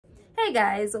Hey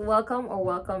guys,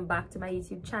 welcome back to my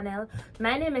YouTube channel.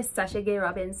 My name is Sasha Gay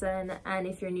Robinson, and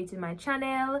if you're new to my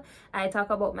channel, I talk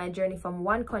about my journey from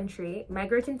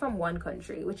migrating from one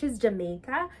country, which is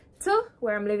Jamaica, to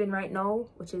where I'm living right now,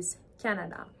 which is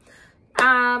Canada.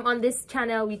 On this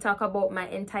channel, we talk about my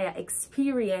entire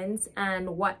experience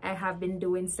and what I have been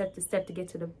doing step to step to get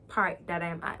to the part that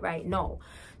I'm at right now.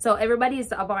 So everybody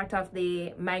is a part of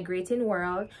the migrating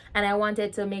world, and I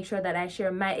wanted to make sure that I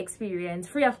share my experience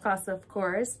free of cost, of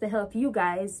course, to help you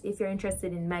guys if you're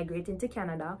interested in migrating to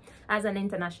Canada as an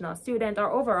international student, or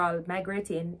overall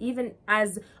migrating even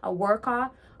as a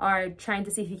worker, or trying to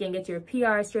see if you can get your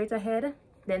PR straight ahead.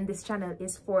 Then this channel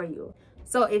is for you.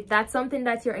 So if that's something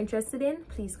that you're interested in,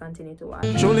 please continue to watch.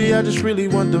 Julie, I just really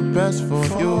want the best for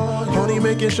you. Only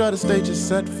making sure the stage is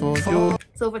set for you.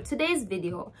 So for today's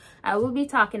video, I will be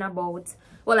talking about,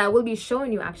 I will be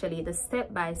showing you actually the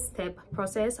step-by-step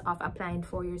process of applying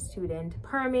for your student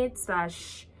permit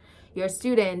 / your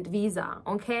student visa.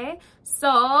 Okay,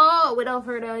 so without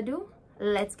further ado,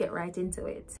 let's get right into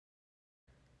it.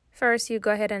 First, you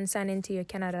go ahead and sign into your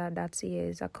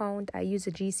Canada.ca's account. I use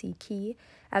a GC key.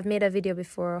 I've made a video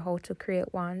before how to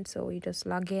create one. So you just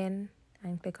log in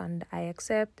and click on the I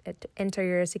accept, enter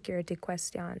your security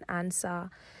question, answer.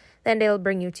 Then they'll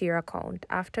bring you to your account.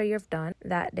 After you've done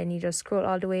that, then you just scroll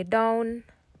all the way down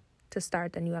to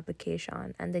start a new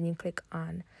application. And then you click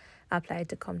on apply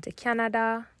to come to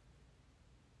Canada.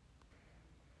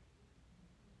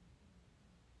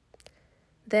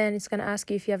 Then it's going to ask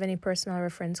you if you have any personal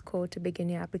reference code to begin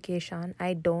your application.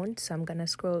 I don't, so I'm going to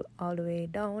scroll all the way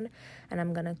down and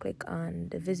I'm going to click on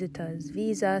the visitor's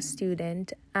visa,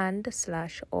 student, and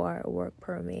 / or work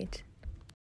permit.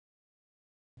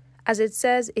 As it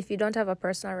says, if you don't have a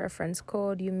personal reference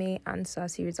code, you may answer a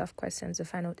series of questions to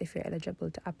find out if you're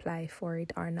eligible to apply for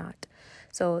it or not.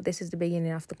 So this is the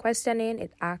beginning of the questioning.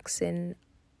 It asks in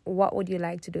what would you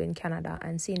like to do in Canada,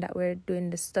 and seeing that we're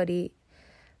doing the study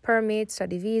permit,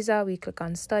 study visa, we click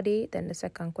on study. Then the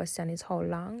second question is how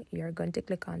long. You're going to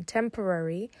click on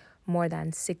temporary, more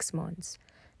than 6 months.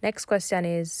 Next question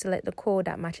is select the code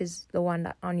that matches the one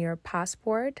that on your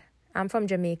passport. I'm from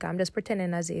Jamaica. I'm just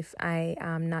pretending as if I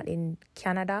am not in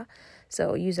Canada.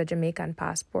 So use a Jamaican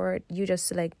passport. You just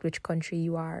select which country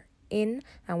you are in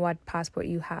and what passport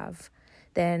you have.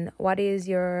 Then what is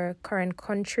your current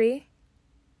country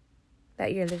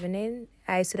that you're living in?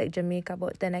 I select Jamaica,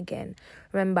 but then again,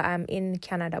 remember I'm in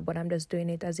Canada, but I'm just doing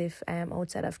it as if I am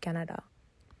outside of Canada.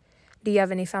 Do you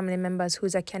have any family members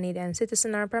who's a Canadian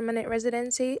citizen or permanent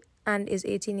residency and is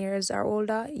 18 years or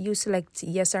older? You select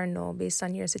yes or no based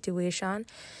on your situation.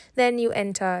 Then you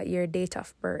enter your date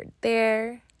of birth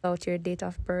there. Out your date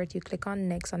of birth, you click on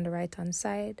next on the right hand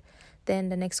side. Then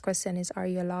the next question is, are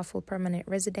you a lawful permanent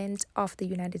resident of the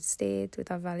United States with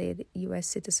a valid U.S.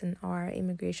 citizen or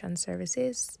immigration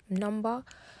services number?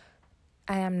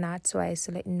 I am not, so I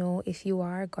select no. If you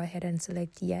are, go ahead and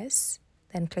select yes.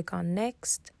 Then click on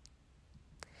next.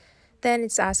 Then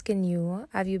it's asking you,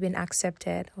 have you been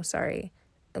accepted?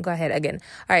 Go ahead again.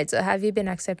 All right, so have you been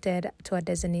accepted to a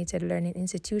designated learning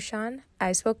institution?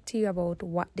 I spoke to you about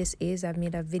what this is. I've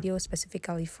made a video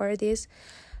specifically for this.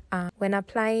 When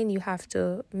applying, you have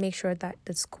to make sure that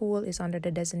the school is under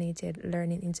the designated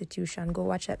learning institution. Go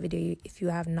watch that video if you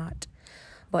have not.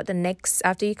 But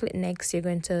after you click next, you're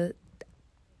going to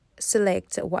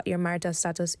select what your marital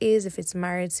status is. If it's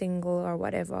married, single, or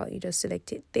whatever, you just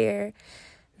select it there.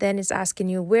 Then it's asking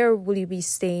you, where will you be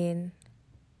staying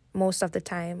most of the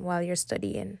time while you're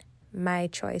studying? My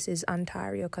choice is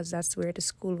Ontario because that's where the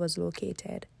school was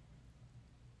located.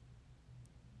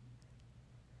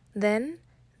 Then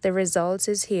the results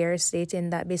is here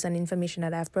stating that based on information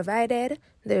that I've provided,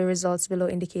 the results below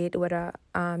indicate whether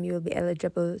you will be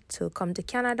eligible to come to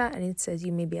Canada, and it says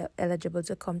you may be eligible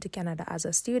to come to Canada as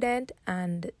a student,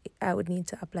 and I would need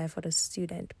to apply for the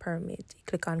student permit. You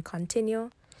click on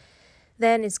continue.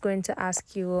 Then it's going to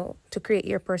ask you to create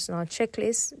your personal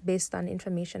checklist based on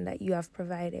information that you have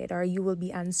provided, or you will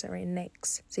be answering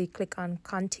next. So you click on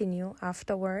continue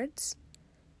afterwards.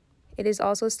 It is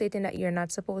also stating that you're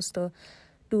not supposed to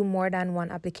do more than one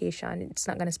application. It's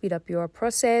not going to speed up your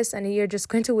process, and you're just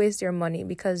going to waste your money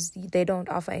because they don't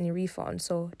offer any refund.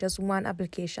 So just one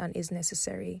application is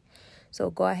necessary.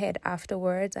 So go ahead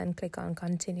afterwards and click on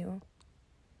continue.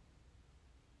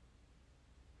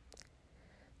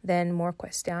 Then more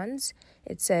questions.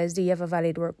 It says, do you have a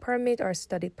valid work permit or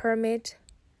study permit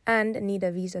and need a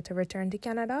visa to return to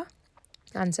Canada?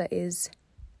 Answer is,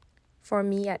 for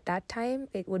me at that time,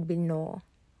 it would be no.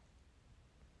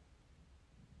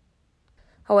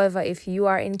 However, if you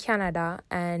are in Canada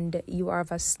and you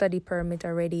have a study permit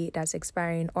already that's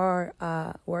expiring or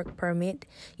a work permit,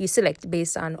 you select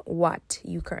based on what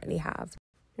you currently have.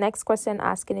 Next question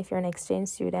asking if you're an exchange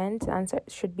student. The answer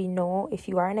should be no. If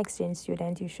you are an exchange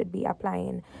student, you should be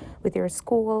applying with your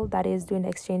school that is doing the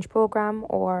exchange program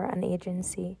or an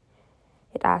agency.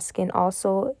 It asking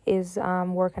also, is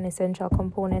work an essential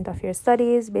component of your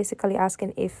studies? Basically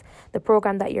asking if the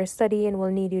program that you're studying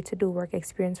will need you to do work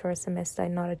experience for a semester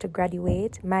in order to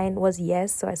graduate. Mine was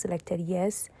yes, so I selected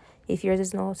yes. If yours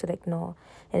is no, select no.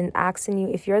 And asking you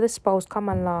if you're the spouse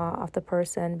common law of the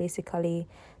person basically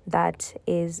that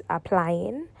is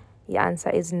applying. The answer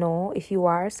is no. If you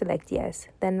are, select yes.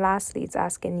 Then lastly, it's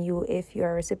asking you if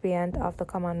you're a recipient of the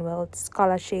Commonwealth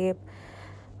Scholarship,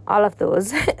 all of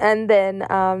those. And then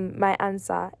my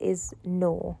answer is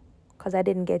no, because I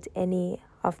didn't get any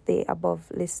of the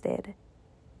above listed.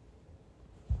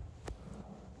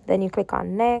 Then you click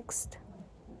on next.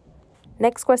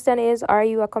 Next question is, are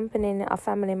you accompanying a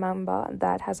family member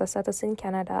that has a status in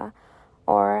Canada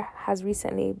or has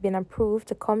recently been approved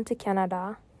to come to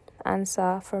Canada?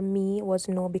 Answer for me was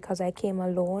no, because I came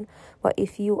alone. But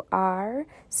if you are,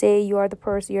 say you are the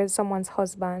person, you're someone's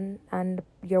husband and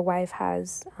your wife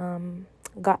has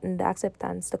gotten the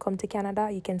acceptance to come to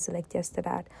Canada, you can select yes to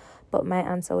that. But my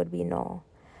answer would be no.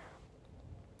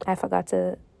 I forgot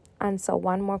to answer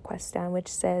one more question, which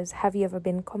says, have you ever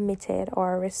been committed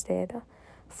or arrested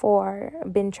for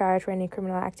being charged for any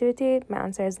criminal activity? My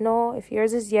answer is no. If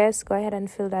yours is yes, go ahead and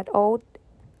fill that out.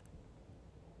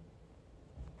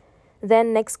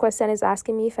 Then next question is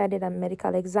asking me if I did a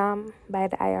medical exam by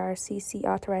the IRCC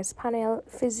authorized panel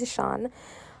physician,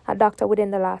 a doctor within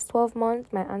the last 12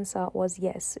 months. My answer was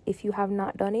yes. If you have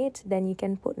not done it, then you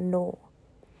can put no.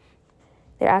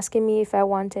 They're asking me if I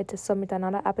wanted to submit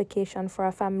another application for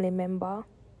a family member.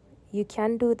 You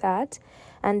can do that.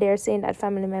 And they're saying that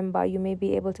family member, you may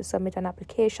be able to submit an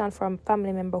application for a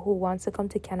family member who wants to come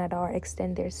to Canada or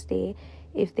extend their stay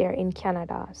if they're in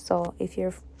Canada. So if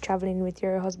you're traveling with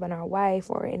your husband or wife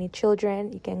or any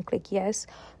children, you can click yes.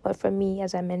 But for me,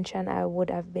 as I mentioned, I would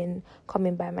have been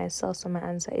coming by myself, so my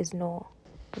answer is no.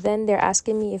 Then they're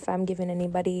asking me if I'm giving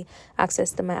anybody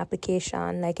access to my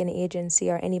application, like an agency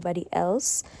or anybody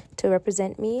else to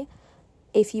represent me.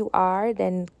 If you are,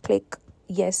 then click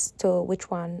yes to which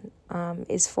one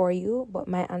is for you. But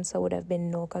my answer would have been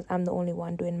no, because I'm the only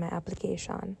one doing my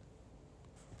application.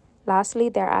 Lastly,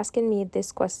 they're asking me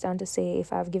this question to say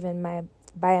if I've given my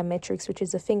biometrics, which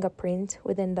is a fingerprint,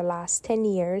 within the last 10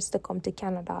 years to come to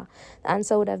Canada. The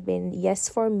answer would have been yes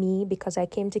for me, because I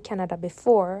came to Canada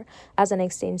before as an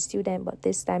exchange student, but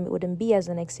this time it wouldn't be as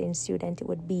an exchange student, it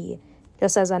would be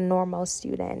just as a normal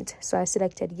student. So I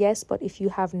selected yes, but if you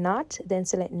have not, then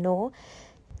select no.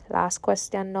 Last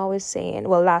question now is saying,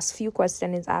 last few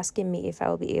question is asking me if I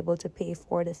will be able to pay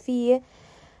for the fee.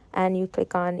 And you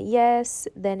click on yes.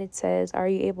 Then it says, are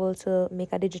you able to make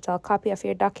a digital copy of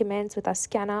your documents with a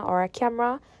scanner or a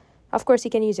camera? Of course,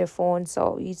 you can use your phone,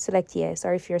 so you select yes.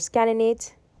 Or if you're scanning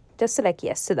it, just select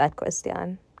yes to that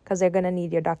question, because they're going to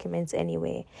need your documents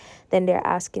anyway. Then they're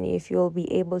asking you if you'll be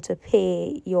able to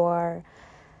pay your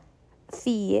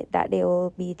fee that they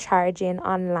will be charging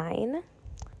online.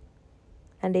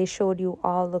 And they showed you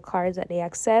all the cards that they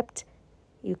accept.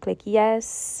 You click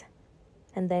yes.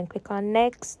 And then click on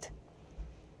next.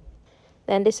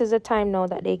 Then this is the time now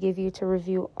that they give you to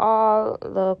review all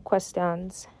the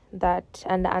questions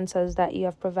and the answers that you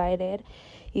have provided.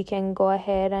 You can go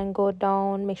ahead and go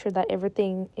down, make sure that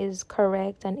everything is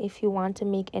correct. And if you want to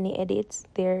make any edits,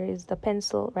 there is the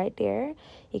pencil right there.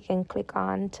 You can click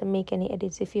on to make any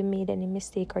edits if you made any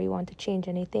mistake or you want to change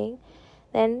anything.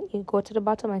 Then you go to the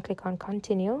bottom and click on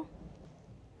continue.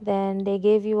 Then they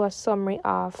gave you a summary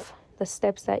of the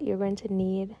steps that you're going to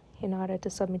need in order to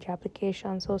submit your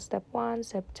application. So step 1,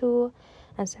 step 2,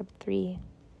 and step 3,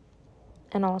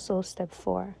 and also step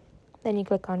 4. Then you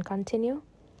click on continue.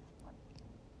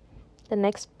 The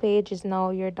next page is now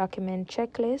your document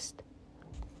checklist.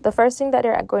 The first thing that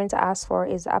they're going to ask for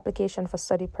is the application for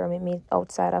study permit made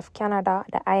outside of Canada,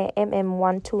 the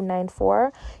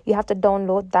IMM1294. You have to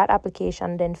download that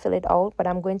application, then fill it out. But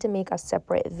I'm going to make a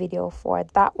separate video for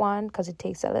that one because it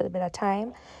takes a little bit of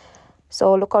time.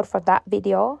 So look out for that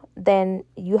video. Then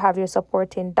you have your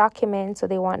supporting documents. So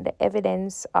they want the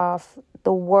evidence of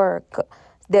the work,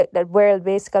 where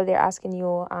basically they're asking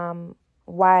you,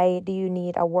 why do you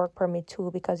need a work permit too?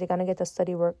 Because you're going to get a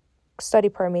study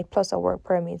permit plus a work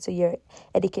permit. So your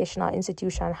educational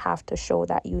institution have to show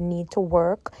that you need to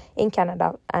work in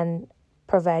Canada and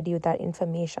provide you that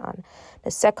information.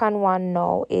 The second one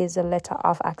now is a letter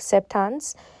of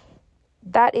acceptance.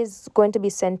 that is going to be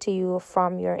sent to you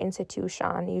from your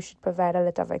institution. You should provide a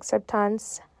letter of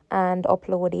acceptance and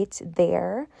upload it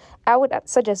there. I would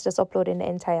suggest just uploading the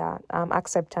entire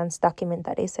acceptance document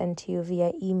that they sent to you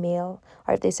via email,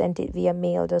 or if they sent it via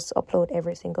mail, just upload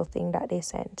every single thing that they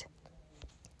sent.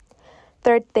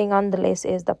 Third thing on the list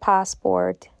is the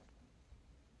passport.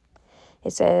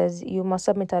 It says you must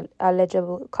submit a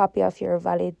legible copy of your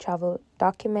valid travel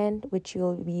document, which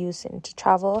you'll be using to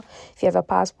travel. If you have a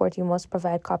passport, you must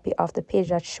provide a copy of the page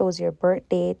that shows your birth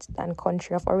date and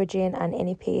country of origin, and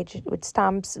any page with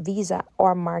stamps, visa,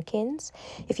 or markings.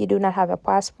 If you do not have a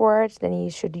passport, then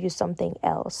you should use something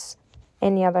else,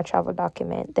 any other travel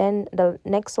document. Then the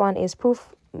next one is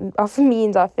proof of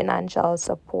means of financial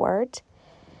support.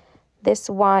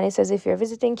 This one, it says if you're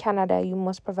visiting Canada, you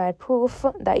must provide proof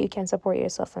that you can support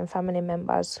yourself and family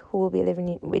members who will be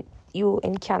living with you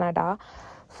in Canada.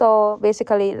 So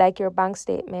basically, like your bank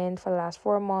statement for the last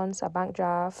 4 months, a bank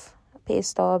draft, pay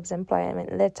stubs,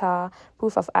 employment letter,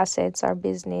 proof of assets or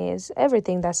business,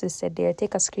 everything that's listed there.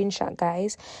 Take a screenshot,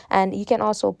 guys. And you can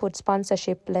also put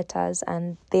sponsorship letters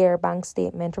and their bank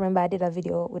statement. Remember, I did a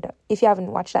video if you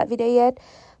haven't watched that video yet,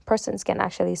 persons can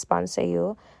actually sponsor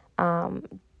you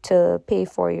to pay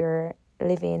for your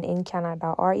living in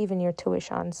Canada or even your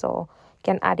tuition, so you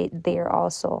can add it there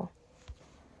also.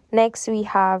 Next, we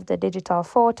have the digital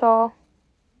photo.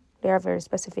 They are very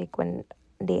specific when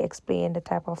they explain the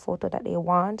type of photo that they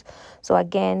want. So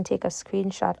again, take a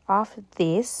screenshot of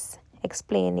this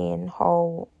explaining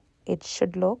how it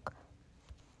should look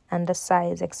and the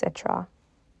size, etc.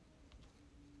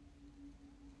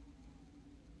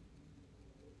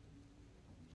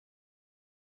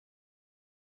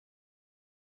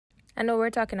 I know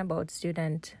we're talking about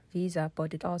student visa,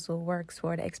 but it also works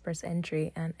for the express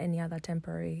entry and any other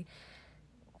temporary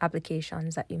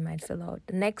applications that you might fill out.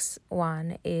 The next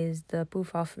one is the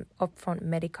proof of upfront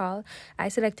medical. I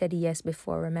selected yes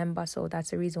before, remember, so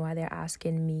that's the reason why they're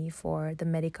asking me for the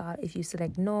medical. If you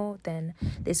select no, then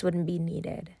this wouldn't be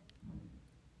needed.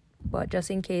 But just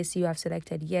in case you have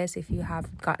selected yes, if you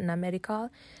have gotten a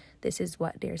medical, this is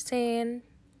what they're saying.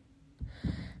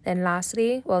 Then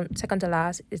lastly, second to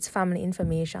last, it's family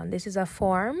information. This is a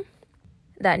form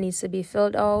that needs to be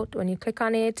filled out. When you click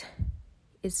on it,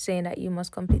 it's saying that you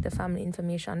must complete the family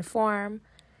information form.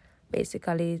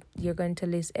 Basically, you're going to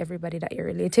list everybody that you're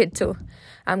related to.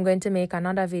 I'm going to make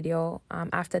another video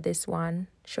after this one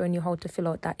showing you how to fill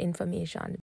out that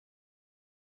information.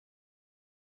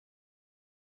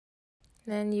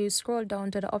 Then you scroll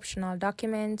down to the optional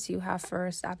documents. You have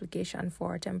first application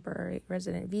for temporary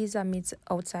resident visa meets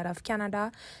outside of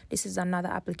Canada. This is another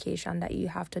application that you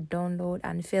have to download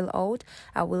and fill out.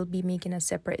 I will be making a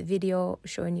separate video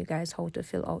showing you guys how to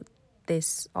fill out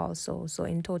this also. So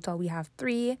in total, we have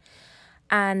 3.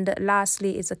 And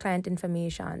lastly, is the client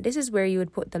information. This is where you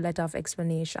would put the letter of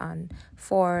explanation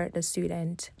for the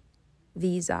student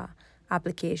visa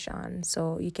application.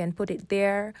 So you can put it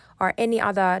there, or any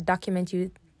other document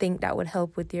you think that would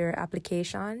help with your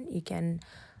application. You can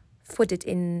put it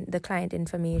in the client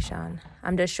information.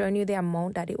 I'm just showing you the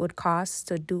amount that it would cost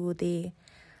to do the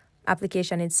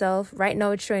application itself. Right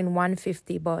now it's showing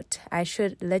 $150, but I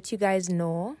should let you guys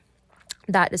know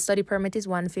that the study permit is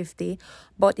 $150,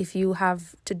 but if you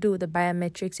have to do the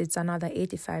biometrics, it's another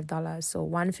 $85. So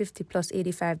 $150 plus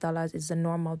 $85 is the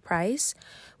normal price,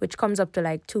 which comes up to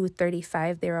like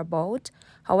 $235 thereabout.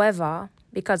 However,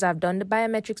 because I've done the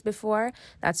biometrics before,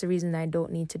 that's the reason I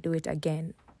don't need to do it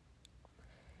again.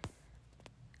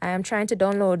 I am trying to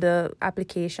download the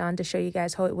application to show you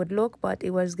guys how it would look, but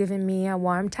it was giving me a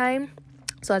warm time.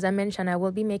 So as I mentioned, I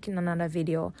will be making another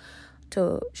video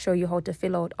to show you how to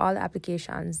fill out all the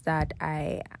applications that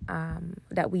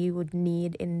that we would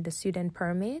need in the student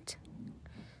permit.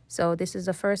 So this is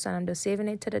the first one. I'm just saving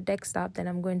it to the desktop, then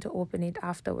I'm going to open it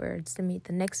afterwards to meet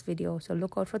the next video. So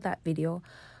look out for that video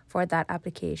for that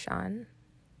application.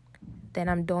 Then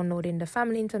I'm downloading the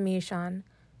family information.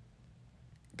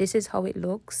 This is how it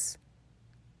looks.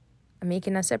 I'm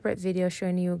making a separate video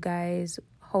showing you guys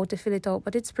how to fill it out,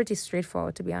 but it's pretty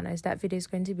straightforward, to be honest. That video is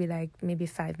going to be like maybe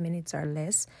 5 minutes or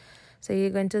less. So you're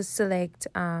going to select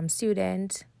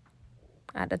student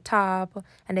at the top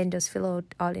and then just fill out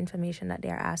all the information that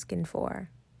they're asking for.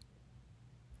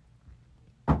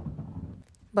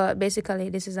 But basically,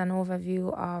 this is an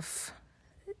overview of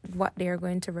what they're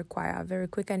going to require. Very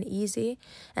quick and easy.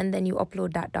 And then you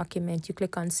upload that document. You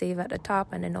click on save at the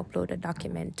top and then upload the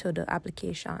document to the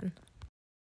application.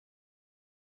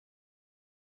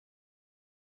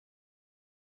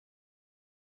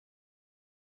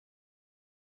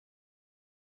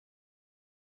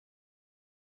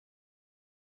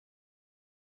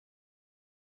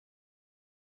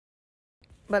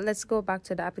 But let's go back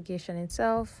to the application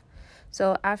itself.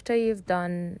 So after you've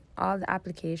done all the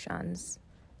applications,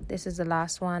 this is the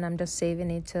last one. I'm just saving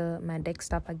it to my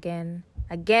desktop again.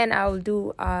 I will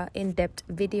do an in-depth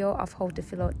video of how to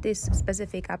fill out this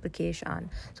specific application.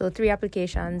 So 3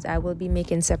 applications I will be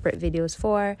making separate videos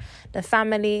for: the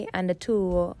family and the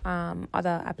 2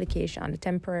 other application, the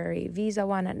temporary visa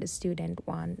one and the student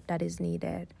one that is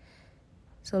needed.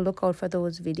 So look out for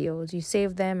those videos. You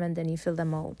save them and then you fill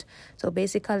them out. So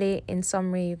basically, in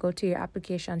summary, you go to your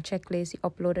application checklist, you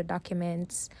upload the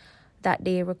documents that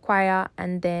they require,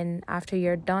 and then after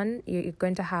you're done, you're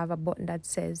going to have a button that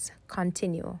says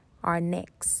continue or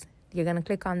next. You're going to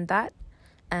click on that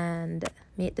and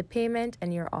make the payment,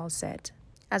 and you're all set.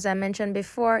 As I mentioned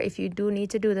before, if you do need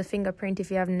to do the fingerprint,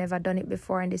 if you have never done it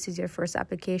before and this is your first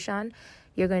application,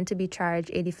 you're going to be charged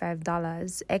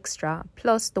 $85 extra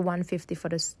plus the $150 for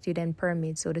the student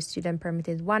permit. So the student permit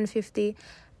is $150,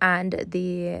 and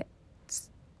the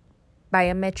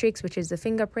biometrics, which is the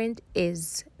fingerprint,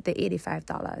 is the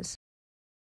 $85.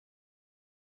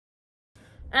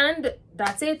 And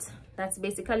that's it. That's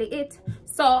basically it.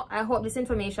 So I hope this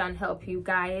information helped you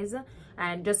guys,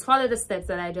 and just follow the steps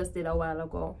that I just did a while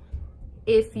ago.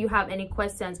 If you have any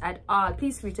questions at all,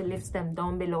 please feel free to leave them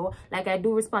down below. Like, I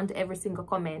do respond to every single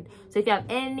comment. So if you have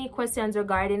any questions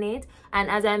regarding it, and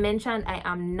as I mentioned, I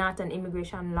am not an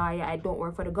immigration lawyer. I don't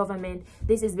work for the government.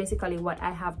 This is basically what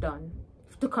I have done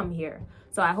to come here.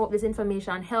 So I hope this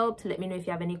information helped. Let me know if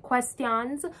you have any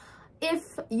questions.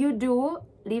 If you do,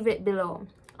 leave it below.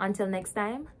 Until next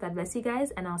time, God bless you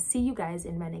guys, and I'll see you guys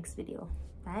in my next video.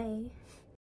 Bye.